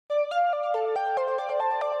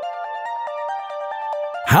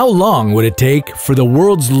How long would it take for the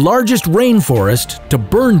world's largest rainforest to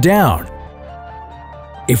burn down?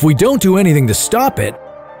 If we don't do anything to stop it,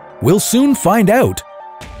 we'll soon find out.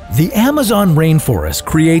 The Amazon rainforest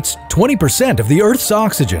creates 20% of the Earth's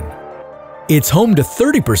oxygen. It's home to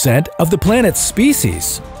 30% of the planet's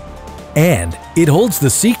species. And it holds the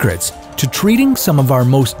secrets to treating some of our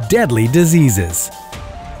most deadly diseases.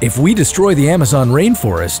 If we destroy the Amazon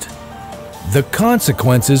rainforest, the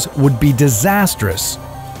consequences would be disastrous,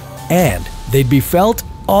 and they'd be felt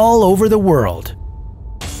all over the world.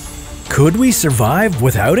 Could we survive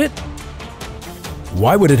without it?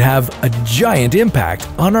 Why would it have a giant impact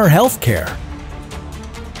on our healthcare?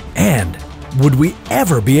 And would we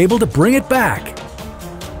ever be able to bring it back?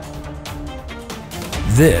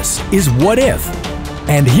 This is What If,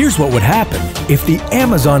 and here's what would happen if the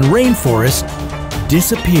Amazon rainforest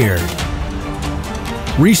disappeared.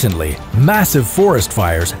 Recently, massive forest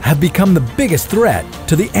fires have become the biggest threat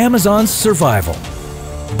to the Amazon's survival.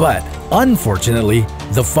 But unfortunately,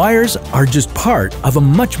 the fires are just part of a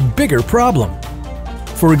much bigger problem.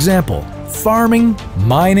 For example, farming,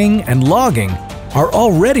 mining, and logging are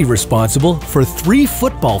already responsible for 3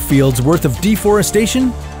 football fields worth of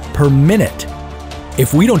deforestation per minute.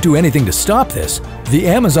 If we don't do anything to stop this, the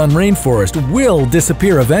Amazon rainforest will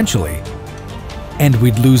disappear eventually. And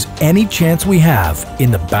we'd lose any chance we have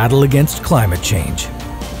in the battle against climate change.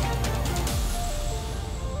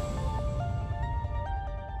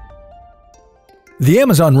 The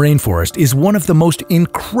Amazon rainforest is one of the most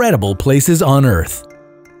incredible places on Earth.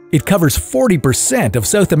 It covers 40% of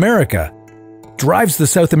South America, drives the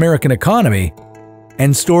South American economy,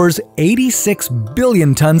 and stores 86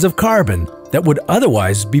 billion tons of carbon that would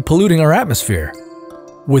otherwise be polluting our atmosphere.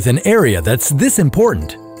 With an area that's this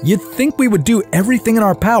important, you'd think we would do everything in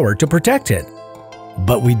our power to protect it.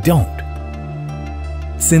 But we don't.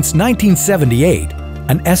 Since 1978,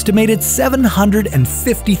 an estimated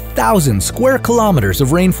 750,000 square kilometers of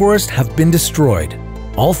rainforest have been destroyed,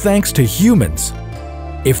 all thanks to humans.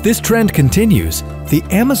 If this trend continues, the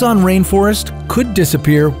Amazon rainforest could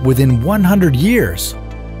disappear within 100 years.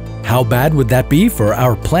 How bad would that be for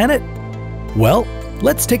our planet? Well,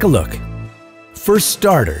 let's take a look. For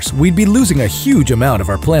starters, we'd be losing a huge amount of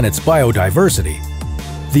our planet's biodiversity.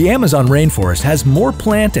 The Amazon rainforest has more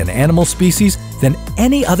plant and animal species than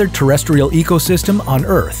any other terrestrial ecosystem on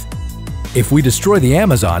Earth. If we destroy the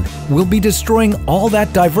Amazon, we'll be destroying all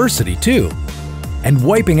that diversity too, and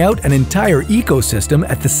wiping out an entire ecosystem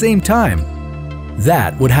at the same time.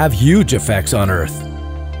 That would have huge effects on Earth.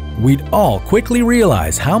 We'd all quickly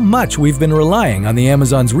realize how much we've been relying on the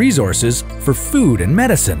Amazon's resources for food and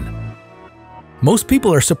medicine. Most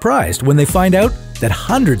people are surprised when they find out that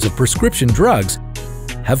hundreds of prescription drugs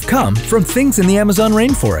have come from things in the Amazon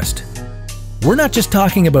rainforest. We're not just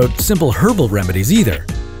talking about simple herbal remedies either.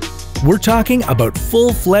 We're talking about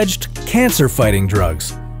full-fledged cancer-fighting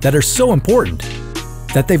drugs that are so important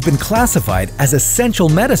that they've been classified as essential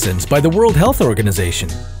medicines by the World Health Organization.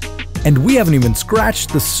 And we haven't even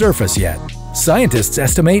scratched the surface yet. Scientists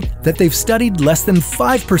estimate that they've studied less than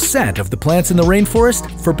 5% of the plants in the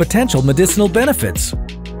rainforest for potential medicinal benefits.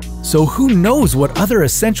 So who knows what other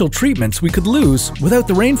essential treatments we could lose without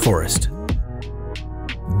the rainforest?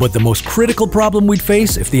 But the most critical problem we'd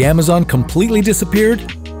face if the Amazon completely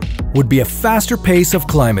disappeared would be a faster pace of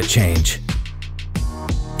climate change.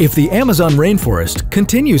 If the Amazon rainforest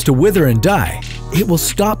continues to wither and die, it will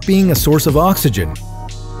stop being a source of oxygen.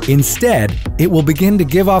 Instead, it will begin to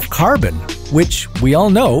give off carbon, which we all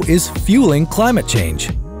know is fueling climate change.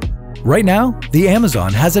 Right now, the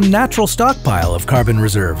Amazon has a natural stockpile of carbon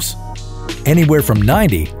reserves, anywhere from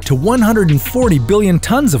 90 to 140 billion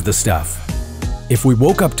tons of the stuff. If we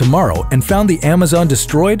woke up tomorrow and found the Amazon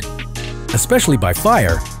destroyed, especially by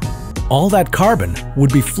fire, all that carbon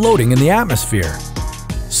would be floating in the atmosphere.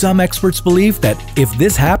 Some experts believe that if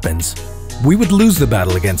this happens, we would lose the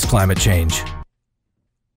battle against climate change.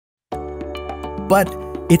 But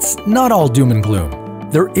it's not all doom and gloom.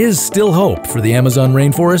 There is still hope for the Amazon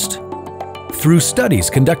rainforest. Through studies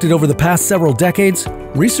conducted over the past several decades,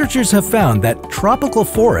 researchers have found that tropical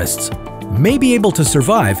forests may be able to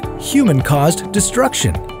survive human-caused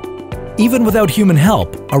destruction. Even without human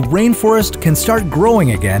help, a rainforest can start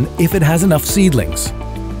growing again if it has enough seedlings.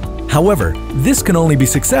 However, this can only be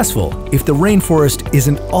successful if the rainforest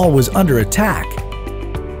isn't always under attack.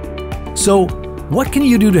 So, what can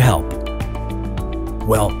you do to help?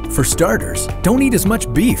 Well, for starters, don't eat as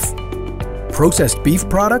much beef. Processed beef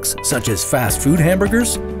products, such as fast food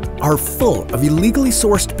hamburgers, are full of illegally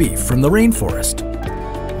sourced beef from the rainforest.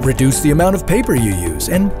 Reduce the amount of paper you use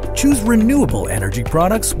and choose renewable energy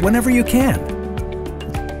products whenever you can.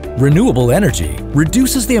 Renewable energy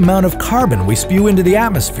reduces the amount of carbon we spew into the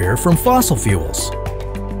atmosphere from fossil fuels,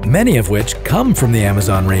 many of which come from the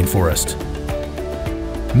Amazon rainforest.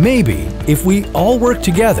 Maybe, if we all work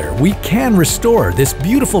together, we can restore this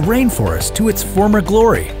beautiful rainforest to its former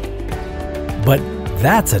glory. But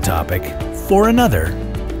that's a topic for another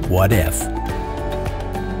What If.